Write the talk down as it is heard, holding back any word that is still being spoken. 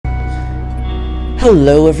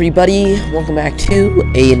Hello everybody, welcome back to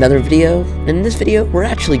another video. In this video, we're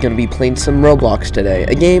actually going to be playing some Roblox today,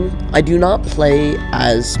 a game I do not play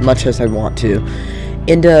as much as I want to.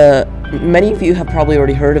 And many of you have probably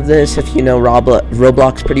already heard of this if you know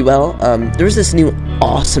Roblox pretty well. There's this new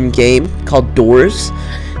awesome game called Doors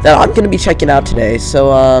that I'm going to be checking out today.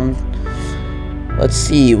 So let's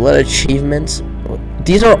see, what achievements?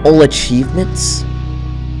 These are all achievements?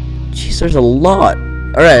 Jeez, there's a lot.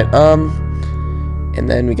 Alright, and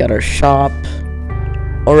then we got our shop.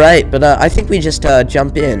 Alright, but I think we just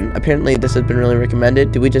jump in. Apparently this has been really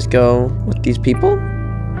recommended. Do we just go with these people?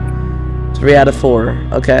 3 out of 4.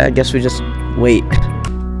 Okay, I guess we just wait.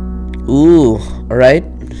 Ooh, alright.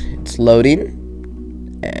 It's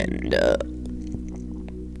loading. And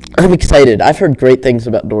I'm excited. I've heard great things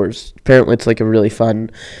about Doors. Apparently it's like a really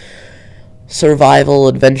fun survival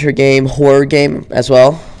adventure game, horror game as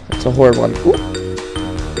well. It's a horror one.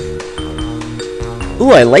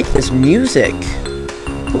 Ooh, I like this music.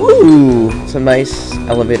 Ooh, some nice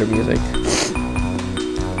elevator music.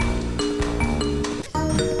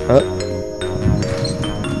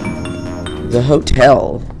 The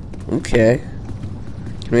hotel. Okay.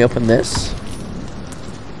 Can we open this?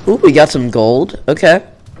 Ooh, we got some gold. Okay.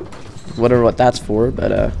 Wonder what that's for,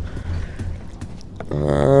 but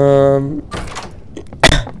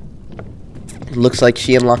looks like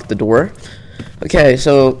she unlocked the door. Okay,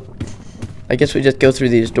 so I guess we just go through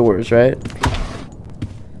these doors, right?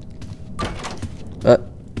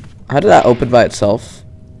 How did that open by itself?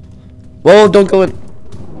 Whoa, don't go in.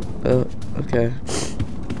 Okay.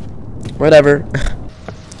 Whatever.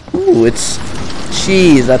 Ooh, it's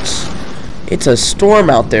a storm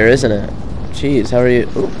out there, isn't it? Jeez, how are you?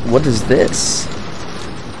 Ooh, what is this?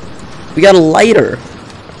 We got a lighter.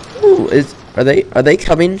 Ooh, are they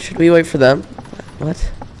coming? Should we wait for them?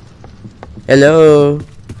 What? Hello?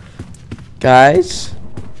 Guys?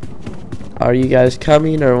 Are you guys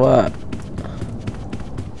coming or what?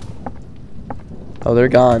 Oh, they're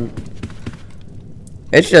gone.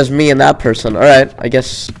 It's just me and that person. Alright, I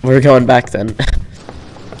guess we're going back then.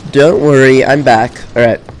 Don't worry, I'm back.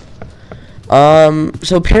 Alright.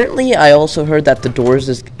 So apparently I also heard that the Doors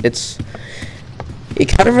it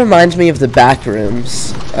kind of reminds me of the back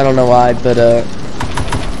rooms. I don't know why, but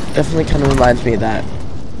definitely kind of reminds me of that.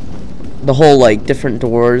 The whole like different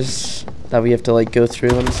doors that we have to like go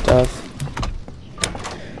through and stuff.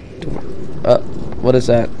 What is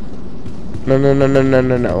that?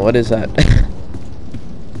 No. What is that?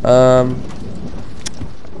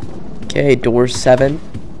 Okay, door 7.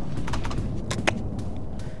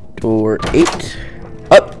 Door 8.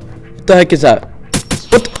 What the heck is that?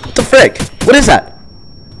 What the frick? What is that?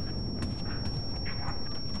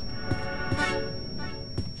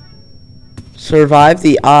 Survive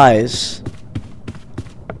the eyes.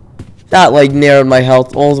 That like narrowed my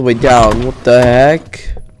health all the way down. What the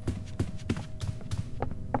heck?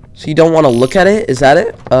 So you don't want to look at it? Is that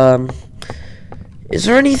it? Is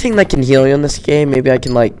there anything that can heal you in this game? Maybe I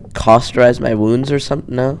can like causterize my wounds or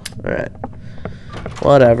something? No? Alright.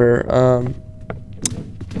 Whatever.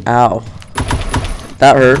 Ow.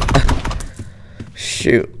 That hurt.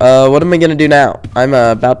 Shoot. What am I gonna do now? I'm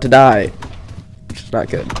about to die. Which is not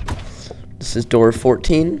good. This is door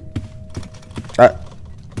 14.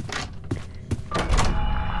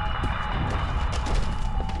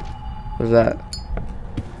 What is that?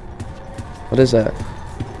 What is that?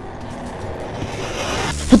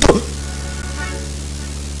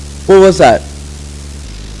 What was that?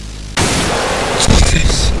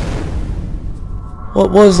 Jesus.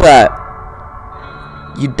 What was that?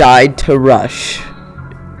 You died to Rush.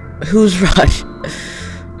 Who's Rush?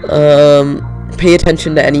 Pay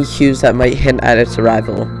attention to any cues that might hint at its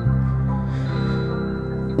arrival.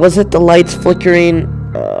 Was it the lights flickering?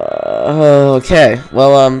 Okay.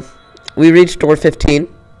 Well, we reached door 15.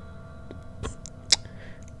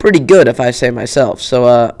 Pretty good if I say myself.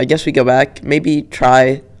 So, I guess we go back. Maybe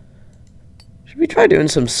try... Should we try doing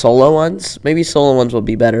some solo ones? Maybe solo ones will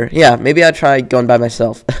be better. Yeah, maybe I'll try going by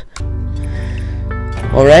myself.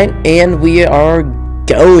 Alright, and we are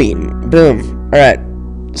going. Boom. Alright.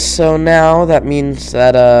 So now that means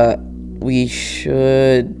that we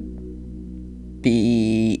should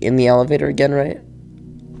be in the elevator again, right?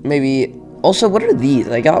 Maybe. Also, what are these?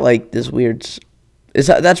 I got like this weird.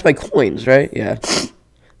 That's my coins, right? Yeah,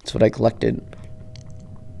 that's what I collected.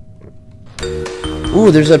 Ooh,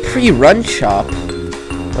 there's a pre-run shop.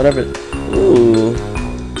 Whatever. Ooh.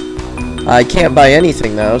 I can't buy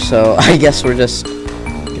anything though, so I guess we're just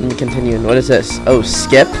gonna be continuing. What is this? Oh,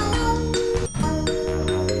 skip.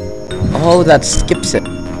 Oh, that skips it.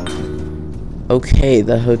 Okay,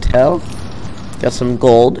 the hotel. Got some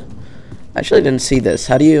gold. I actually didn't see this.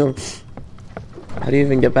 How do you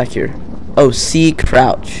even get back here? Oh, C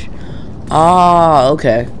crouch. Ah,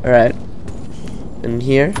 okay. Alright. In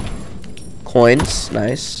here. Coins.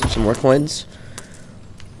 Nice. Some more coins.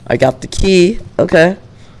 I got the key. Okay.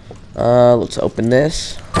 Let's open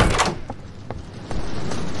this.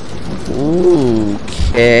 Ooh,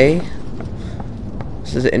 okay.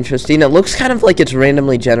 This is interesting. It looks kind of like it's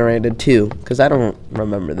randomly generated too, because I don't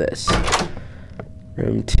remember this.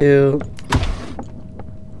 Room 2.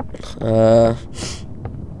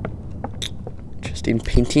 Interesting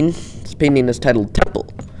painting. This painting is titled Temple.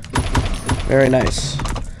 Very nice.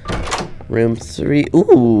 Room 3.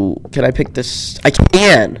 Ooh, can I pick this? I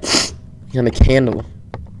can! And a candle.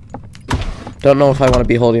 Don't know if I want to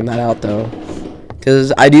be holding that out though,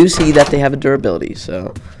 because I do see that they have a durability,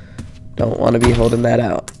 so don't want to be holding that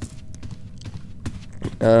out.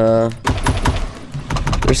 There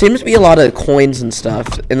seems to be a lot of coins and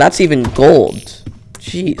stuff, and that's even gold.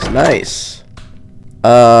 Jeez, nice.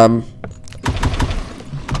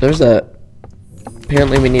 There's a...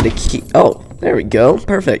 Apparently we need a key. Oh, there we go.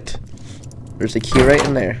 Perfect. There's a key right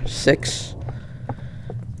in there. 6.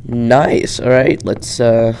 Nice. Alright, let's,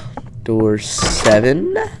 door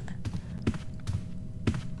 7.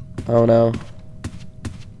 Oh, no.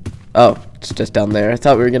 Oh, it's just down there. I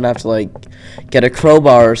thought we were gonna have to, like, get a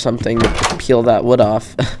crowbar or something to peel that wood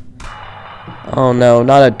off. Oh, no,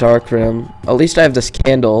 not a dark room. At least I have this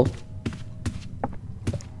candle.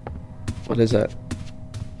 What is it?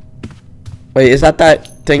 Wait, is that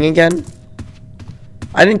thing again?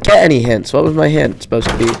 I didn't get any hints. What was my hint supposed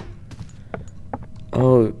to be?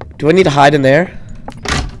 Oh, do I need to hide in there?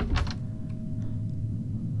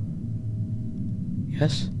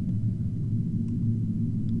 Yes?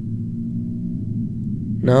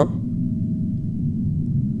 No?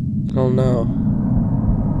 Oh no.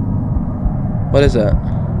 What is that?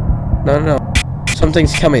 No, no, no.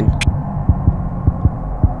 Something's coming.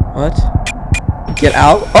 What? Get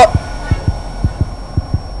out? Oh!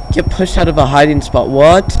 Get pushed out of a hiding spot.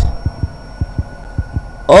 What?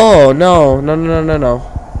 Oh, no. No, no, no, no, no.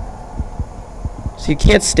 So you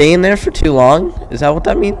can't stay in there for too long? Is that what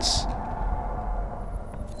that means?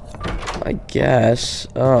 I guess.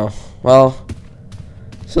 Oh, well.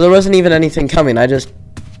 So there wasn't even anything coming. I just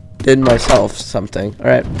did myself something.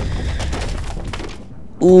 Alright.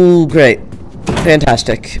 Ooh, great.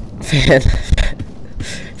 Fantastic.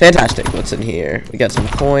 Fantastic. What's in here? We got some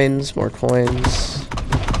coins. More coins.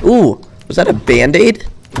 Ooh, was that a band-aid?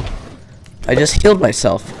 I just healed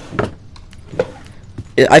myself.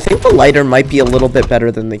 I think the lighter might be a little bit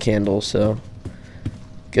better than the candle, so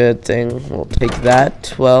good thing. We'll take that.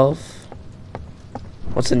 12.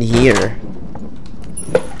 What's in here?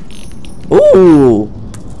 Ooh!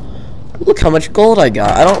 Look how much gold I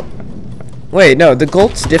got. I don't... Wait, no, the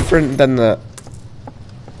gold's different than the...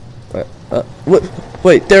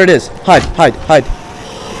 Wait, there it is. Hide, hide, hide.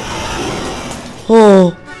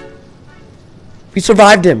 Oh! We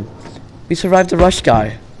survived him. We survived the rush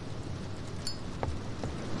guy.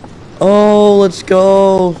 Oh, let's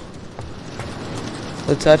go.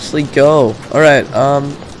 Let's actually go. Alright,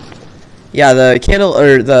 yeah, the candle,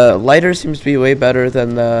 or the lighter seems to be way better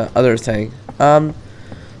than the other thing.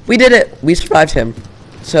 We did it. We survived him.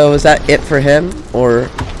 So, is that it for him? Or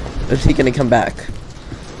is he gonna come back?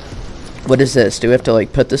 What is this? Do we have to,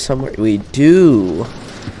 like, put this somewhere? We do.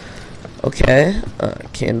 Okay.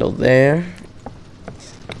 Candle there.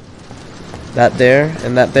 That there,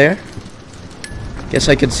 and that there. Guess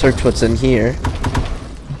I could search what's in here.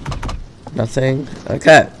 Nothing.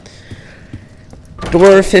 Okay.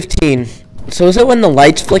 Door 15. So is it when the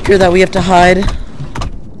lights flicker that we have to hide?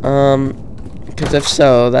 Because if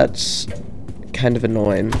so, that's kind of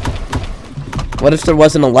annoying. What if there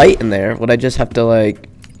wasn't a light in there? Would I just have to, like,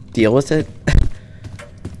 deal with it?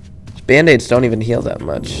 Band-aids don't even heal that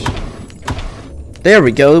much. There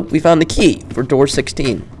we go. We found the key for door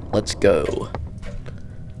 16. Let's go.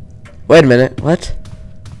 Wait a minute. What?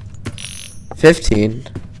 15?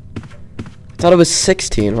 I thought it was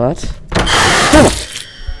 16. What?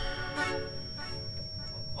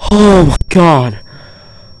 Oh my god.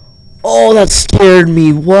 Oh, that scared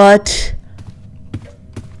me. What?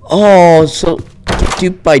 Oh, so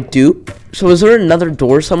dupe by dupe? So is there another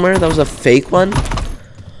door somewhere that was a fake one?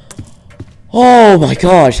 Oh my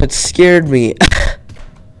gosh, that scared me.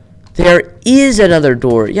 There is another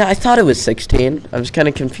door. Yeah, I thought it was 16. I was kind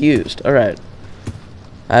of confused. Alright.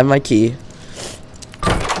 I have my key.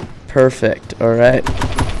 Perfect. Alright.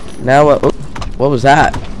 Now what was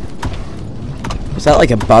that? Was that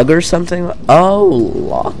like a bug or something? Oh,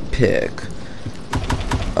 lockpick.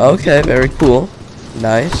 Okay, very cool.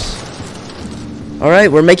 Nice.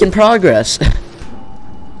 Alright, we're making progress.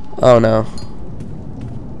 Oh no.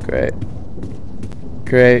 Great.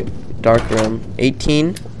 Great. Dark room.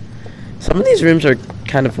 18. Some of these rooms are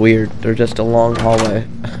kind of weird. They're just a long hallway.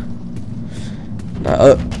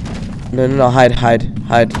 No, no, hide.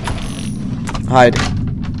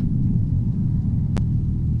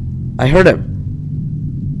 I heard him.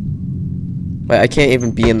 Wait, I can't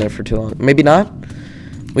even be in there for too long. Maybe not?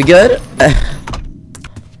 We good?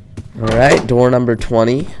 Alright, door number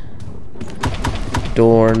 20.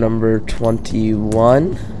 Door number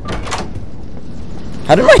 21.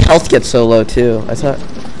 How did my health get so low, too? I thought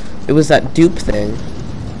it was that dupe thing.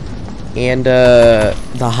 And, the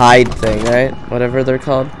hide thing, right? Whatever they're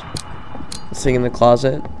called. This thing in the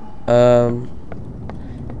closet.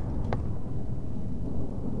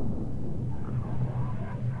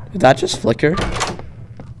 Did that just flicker?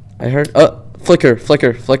 I heard. Oh, flicker.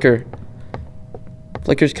 Flicker's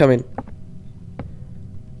coming.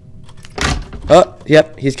 Oh,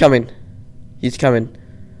 yep, he's coming.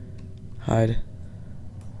 Hide.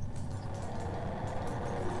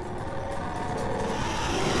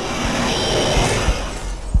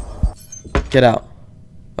 Get out.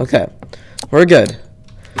 Okay, we're good.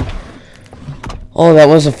 Oh, that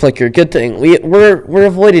was a flicker. Good thing. We're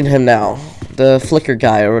avoiding him now. The flicker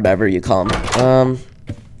guy or whatever you call him.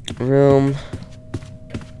 Room.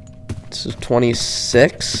 This is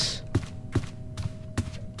 26.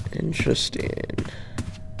 Interesting.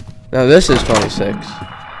 No, this is 26.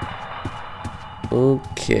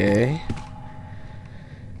 Okay.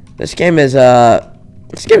 This game is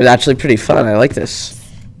actually pretty fun. I like this.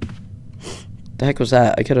 The heck was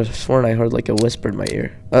that? I could have sworn I heard like a whisper in my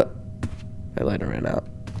ear. Oh, my lighter ran out.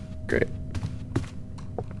 Great.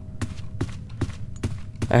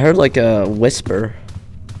 I heard like a whisper.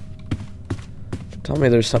 Tell me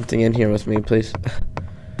there's something in here with me, please.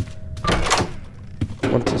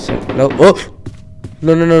 1 2 No. Oh!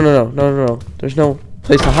 No. There's no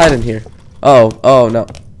place to hide in here. Oh, no.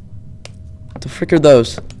 What the frick are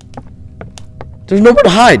those? There's nowhere to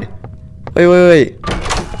hide. Wait.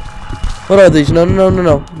 What are these? No.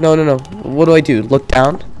 What do I do? Look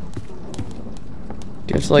down?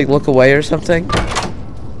 Do you have to like look away or something?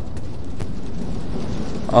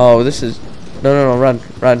 Oh, this is... No, run.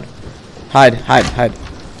 Hide. I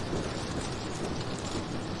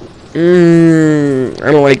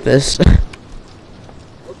don't like this. I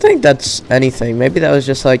don't think that's anything. Maybe that was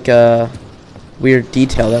just like a weird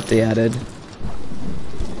detail that they added.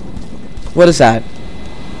 What is that?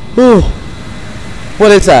 Ooh.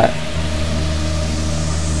 What is that?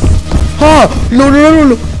 Ah! No.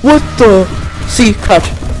 What the? See, crouch.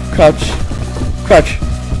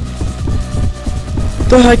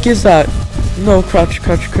 The heck is that? No, crouch.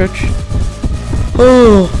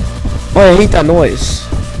 Oh, I hate that noise.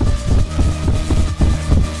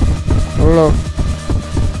 I don't know.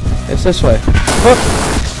 It's this way. Oh.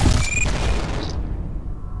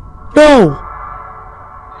 No!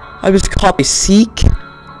 I was caught by Seek.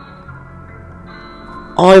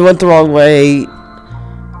 Oh, I went the wrong way.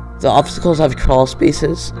 The obstacles have crawl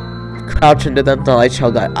spaces. Crouch into them, the light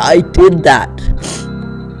shall guide. I did that.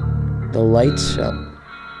 The light shall...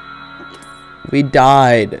 We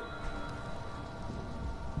died.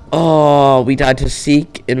 Oh, we died to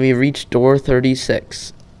Seek, and we reached door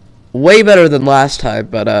 36. Way better than last time,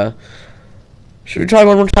 but, should we try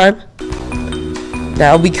one more time?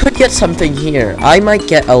 Now, we could get something here. I might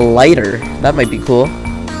get a lighter. That might be cool.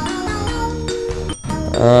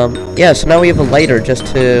 Yeah, so now we have a lighter just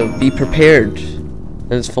to be prepared.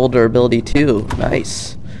 And it's full durability, too.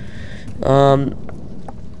 Nice. Oh,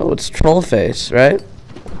 it's Trollface, right?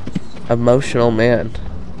 Emotional man.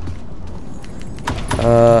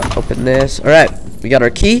 Open this. Alright, we got our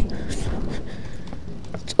key.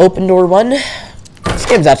 Let's open door 1. This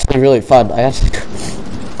game's actually really fun.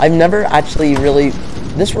 I've never actually really...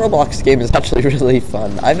 This Roblox game is actually really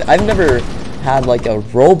fun. I've never had like a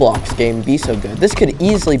Roblox game be so good. This could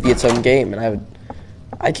easily be its own game, and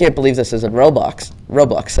I can't believe this isn't Roblox.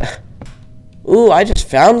 Ooh, I just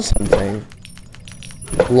found something.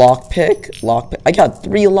 Lockpick. I got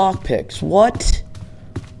 3 lockpicks. What?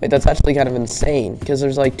 Wait, that's actually kind of insane, because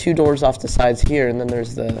there's like 2 doors off the sides here, and then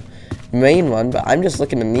there's the main one, but I'm just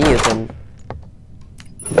looking to me as in...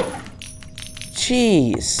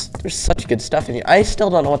 Jeez, there's such good stuff in here. I still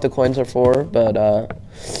don't know what the coins are for, but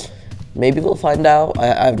maybe we'll find out.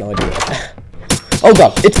 I have no idea. Oh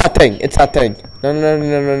god, it's that thing.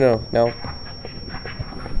 No.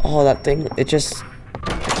 Oh, that thing, it just...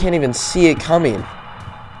 I can't even see it coming.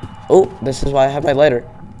 Oh, this is why I have my lighter.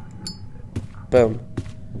 Boom.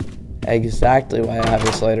 Exactly why I have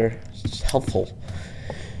this lighter. It's helpful.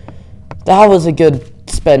 That was a good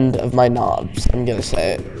spend of my knobs, I'm gonna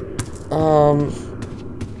say.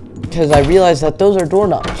 Because I realized that those are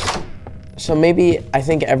doorknobs. So maybe, I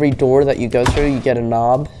think every door that you go through, you get a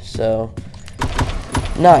knob, so...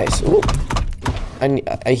 Nice. Ooh.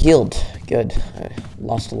 I healed. Good. I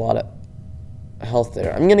lost a lot of health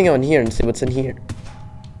there. I'm gonna go in here and see what's in here.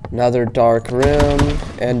 Another dark room,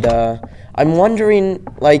 and, I'm wondering,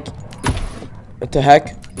 like... What the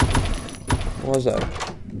heck? What was that?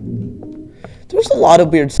 There's a lot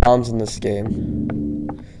of weird sounds in this game.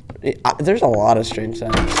 There's a lot of strange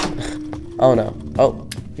sounds. Oh no. Oh,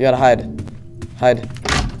 you gotta hide. Hide.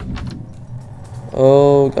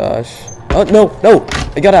 Oh gosh. Oh no, no!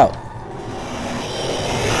 I got out.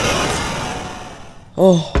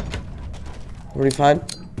 Oh. Are we fine?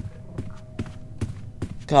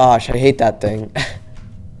 Gosh, I hate that thing.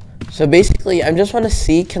 So basically, I just want to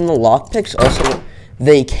see, can the lockpicks also...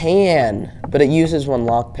 They can, but it uses one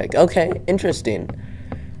lockpick. Okay, interesting.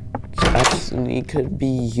 Actually could be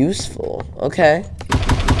useful. Okay.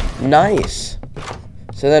 Nice.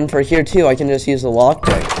 So then for here too, I can just use the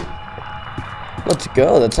lockpick. Let's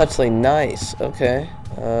go. That's actually nice. Okay.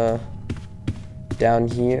 Down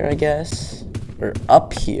here, I guess. Or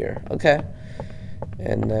up here. Okay.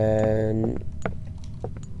 And then...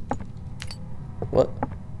 What?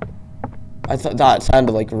 I thought that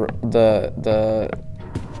sounded like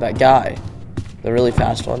that guy. The really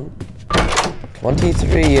fast one.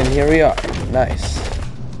 23, and here we are. Nice.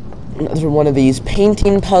 Another one of these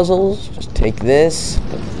painting puzzles. Just take this,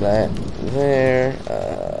 put that there.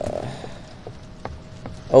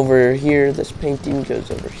 Over here, this painting goes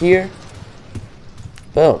over here.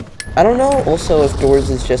 Boom. I don't know also if doors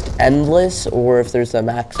is just endless or if there's a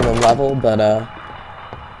maximum level, but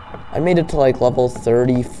I made it to like level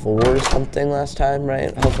 34 or something last time,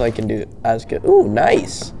 right? Hopefully I can do as good. Ooh,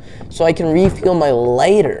 nice. So I can refuel my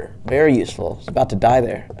lighter. Very useful. It's about to die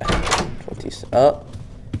there. 20. Oh.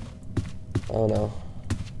 Oh no.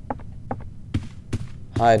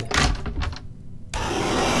 Hide.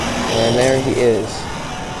 And there he is.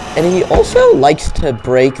 And he also likes to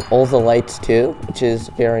break all the lights too, which is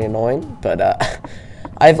very annoying, but I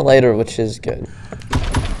have a lighter, which is good.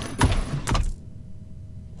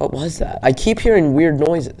 What was that? I keep hearing weird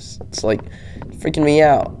noises. It's like freaking me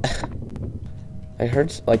out. I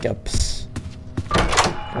heard like a psst.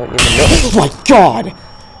 I don't even know. Oh my god!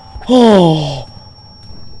 Oh!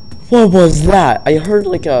 What was that? I heard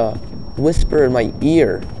like a whisper in my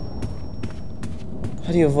ear.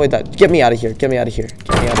 How do you avoid that? Get me out of here. Get me out of here.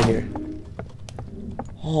 Get me out of here.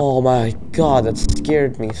 Oh my god, that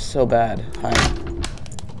scared me so bad. Hi.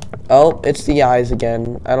 Oh, it's the eyes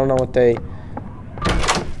again. I don't know what they...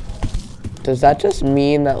 Does that just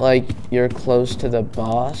mean that, like, you're close to the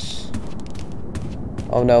boss?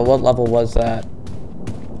 Oh no, what level was that?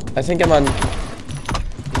 I think I'm on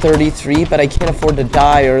 33, but I can't afford to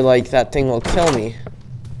die or, like, that thing will kill me.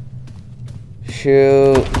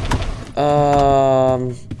 Shoot.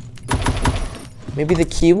 Maybe the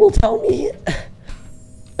key will tell me?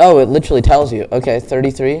 Oh, it literally tells you. Okay,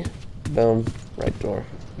 33. Boom. Right door.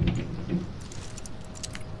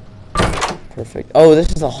 Perfect. Oh,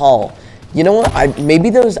 this is a hall. You know what? Maybe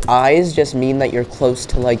those eyes just mean that you're close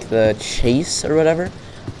to, like, the chase or whatever.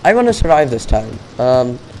 I want to survive this time.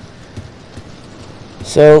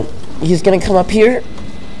 So, he's gonna come up here.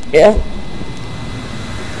 Yeah.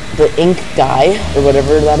 The ink guy, or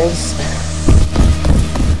whatever that is.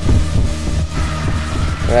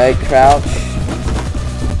 Right, crouch.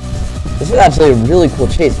 This is actually a really cool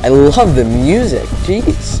chase. I love the music.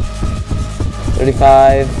 Jeez.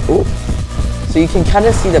 35. Ooh. So you can kind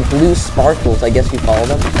of see the blue sparkles. I guess you follow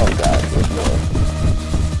them. Oh god, there's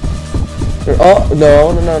more. Oh,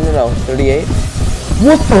 no. 38.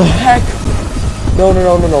 What the heck? No.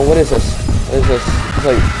 What is this? What is this? It's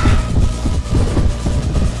like...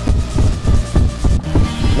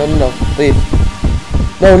 No. Leave.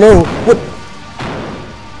 No. What?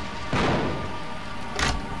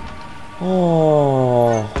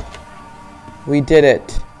 Oh. We did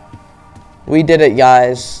it. We did it,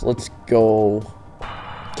 guys. Let's go.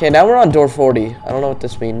 Okay, now we're on door 40. I don't know what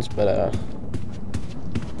this means, but, I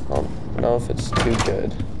don't know if it's too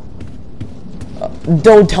good.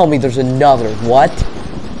 Don't tell me there's another. What?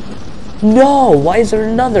 No, why is there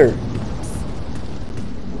another?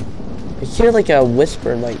 I hear like a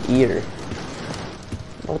whisper in my ear. I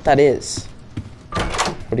don't know what that is.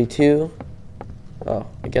 42. Oh,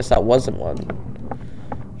 I guess that wasn't one.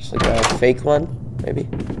 Just like a fake one, maybe.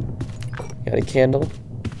 Got a candle.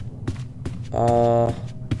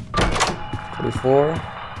 44.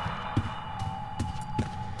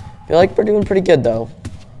 Feel like we're doing pretty good though.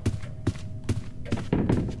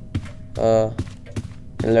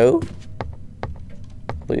 Hello?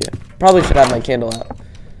 Oh, yeah. Probably should have my candle out.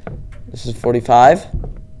 This is 45.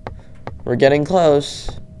 We're getting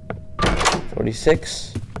close.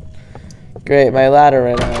 46. Great, my ladder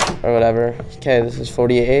ran out, or whatever. Okay, this is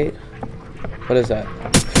 48. What is that?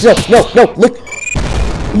 No, look!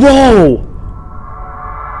 Whoa!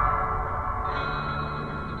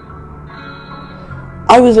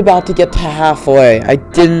 I was about to get to halfway. I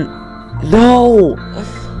didn't... No!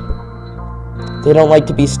 They don't like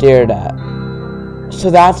to be stared at. So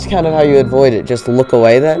that's kind of how you avoid it. Just look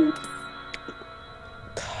away then?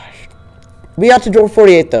 Gosh. We got to door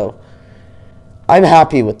 48 though. I'm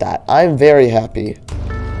happy with that. I'm very happy.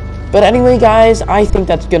 But anyway, guys, I think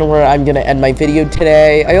that's where I'm gonna end my video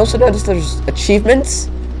today. I also noticed there's achievements.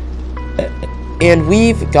 And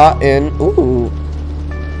we've gotten... Ooh.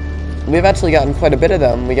 We've actually gotten quite a bit of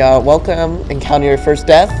them. We got welcome, encounter your first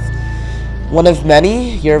death. One of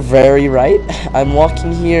many. You're very right. I'm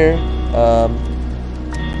walking here.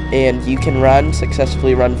 And you can run,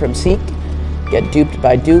 successfully run from Seek. Get duped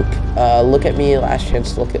by dupe. Look at me, last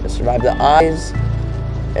chance to survive the eyes.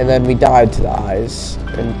 And then we died to the eyes.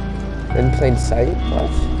 In plain sight. What?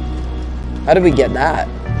 How did we get that?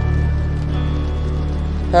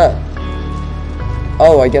 Huh.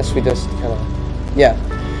 Oh, I guess we just kind of... Yeah.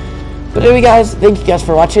 But anyway, guys, thank you guys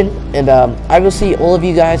for watching. And I will see all of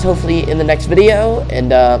you guys hopefully in the next video.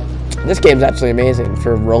 And this game's actually amazing.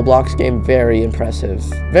 For a Roblox game, very impressive.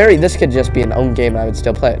 This could just be an own game, I would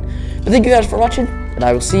still play it. But thank you guys for watching. And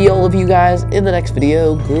I will see all of you guys in the next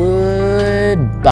video. Goodbye.